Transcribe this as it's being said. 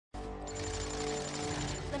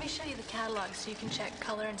catalog so you can check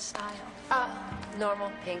color and style.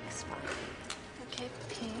 Normal pink is fine. Okay,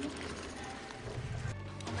 pink.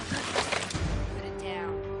 Put it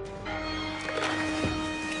down.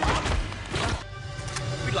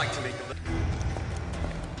 We'd like to make a...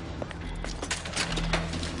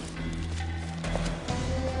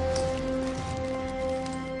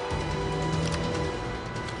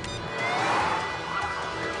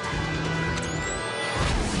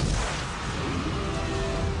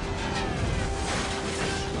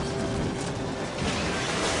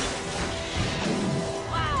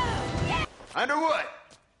 Under what?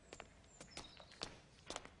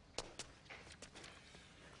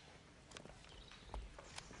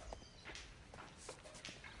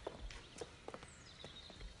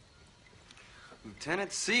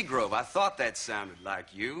 Lieutenant Seagrove, I thought that sounded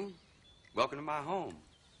like you. Welcome to my home.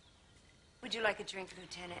 Would you like a drink,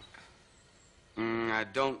 Lieutenant? I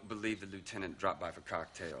don't believe the lieutenant dropped by for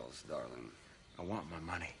cocktails, darling. I want my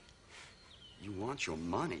money. You want your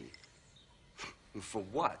money? For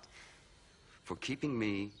what? For keeping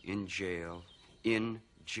me in jail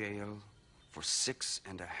for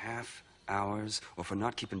 6.5 hours, or for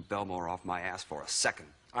not keeping Belmore off my ass for a second?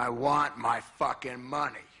 I want my fucking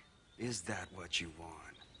money. Is that what you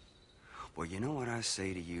want? Well, you know what I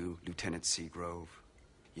say to you, Lieutenant Seagrove?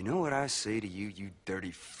 You know what I say to you, you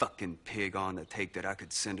dirty fucking pig on the take that I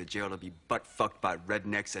could send to jail to be butt-fucked by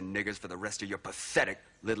rednecks and niggers for the rest of your pathetic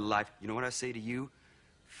little life? You know what I say to you?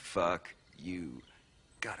 Fuck you.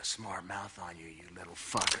 Got a smart mouth on you, you little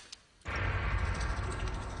fucker.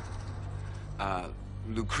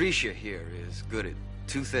 Lucretia here is good at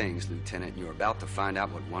two things, Lieutenant. You're about to find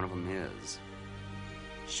out what one of them is.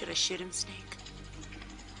 Should I shoot him, Snake?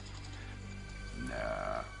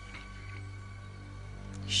 Nah.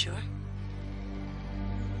 You sure?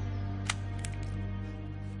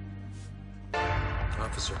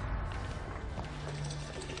 Officer.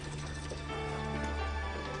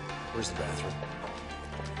 Where's the bathroom?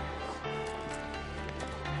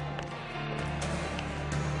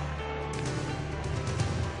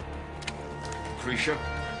 Lucretia,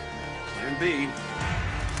 Plan B.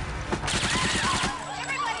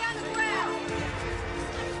 Everybody on the ground!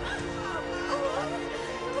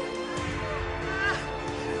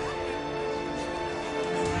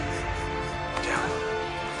 Down.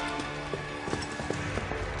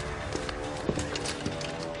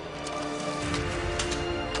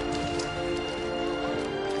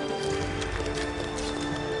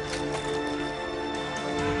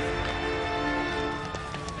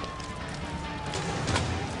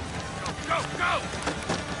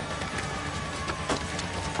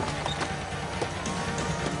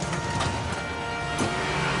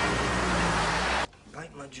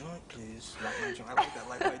 Light my joint, please. Light my joint. I like that.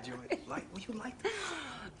 Light my joint. Light. Will you light that?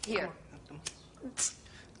 Here. Come on.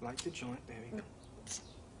 Light the joint, baby.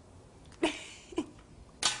 Wait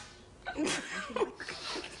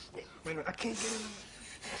a minute. I can't get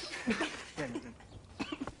in.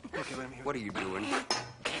 Okay, let me hear. What are you doing?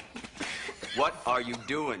 What are you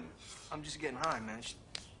doing? I'm just getting high, man.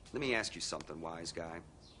 Let me ask you something, wise guy.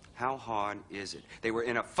 How hard is it? They were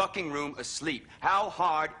in a fucking room asleep. How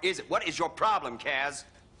hard is it? What is your problem, Kaz?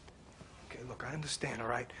 Okay, look, I understand, all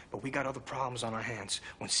right? But we got other problems on our hands.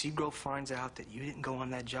 When Seagrove finds out that you didn't go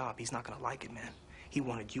on that job, he's not gonna like it, man. He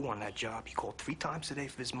wanted you on that job. He called 3 times a day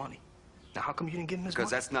for his money. Now, how come you didn't give him his money?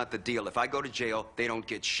 Because that's not the deal. If I go to jail, they don't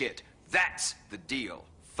get shit. That's the deal.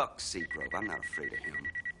 Fuck Seagrove. I'm not afraid of him.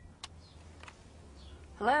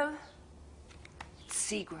 Hello? It's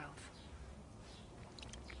Seagrove.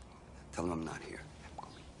 Tell him I'm not here.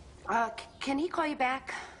 Can he call you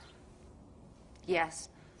back? Yes.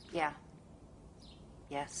 Yeah.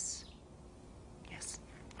 Yes. Yes.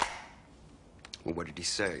 Well, what did he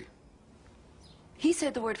say? He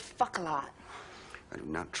said the word fuck a lot. I do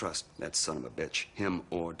not trust that son of a bitch, him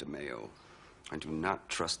or DeMeo. I do not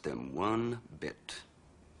trust them one bit.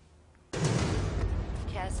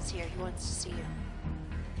 Kaz is here. He wants to see you.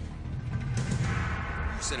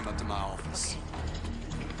 Send him up to my office.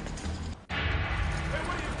 Okay. Hey,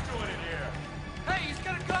 what are you doing in here? Hey, he's